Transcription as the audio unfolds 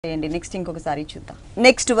Next ఇంకొక sorry చూద్దాం.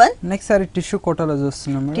 Next sorry tissue కోటాలో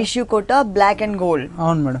చూస్తున్నాం madam. Tissue quota black and gold.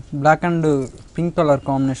 అవును madam, black and pink colour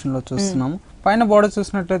combination లో చూస్తున్నాము. పైన బార్డర్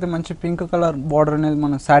చూసినట్లయితే మంచి పింక్ కలర్ బార్డర్ అనేది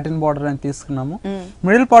మనం సాటిన్ బార్డర్ అని తీసుకున్నాము.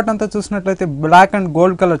 మిడిల్ పార్ట్ అంతా చూసినట్లయితే black and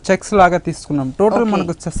gold colour checks లాగా తీసుకున్నాం. టోటల్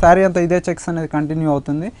మనకు సారీ అంతా ఇదే చెక్స్ అనేది కంటిన్యూ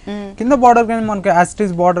అవుతుంది. కింద బార్డర్ కానీ మనకి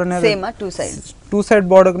యాస్టిస్ బార్డర్ అనేది two side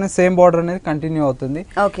border same border అనేది కంటిన్యూ అవుతుంది.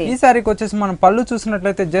 ఈ సారీకి వచ్చేసి మనం పళ్ళు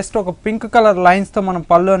చూసినట్లయితే జస్ట్ ఒక పింక్ కలర్ లైన్స్ తో మనం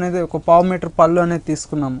పళ్ళు అనేది ఒక 1/2 మీటర్ పళ్ళు అనేది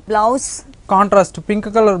తీసుకున్నాము. Blouse contrast pink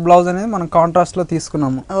colour blouse అనేది మనం కాంట్రాస్ట్ లో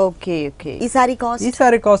తీసుకున్నాము. Okay okay. ఈ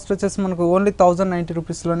సారీ కాస్ట్ వచ్చేసి మనకు ఓన్లీ 1090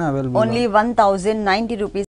 రూపీస్ లోనే అవైలబుల్. Only 1090 rupees.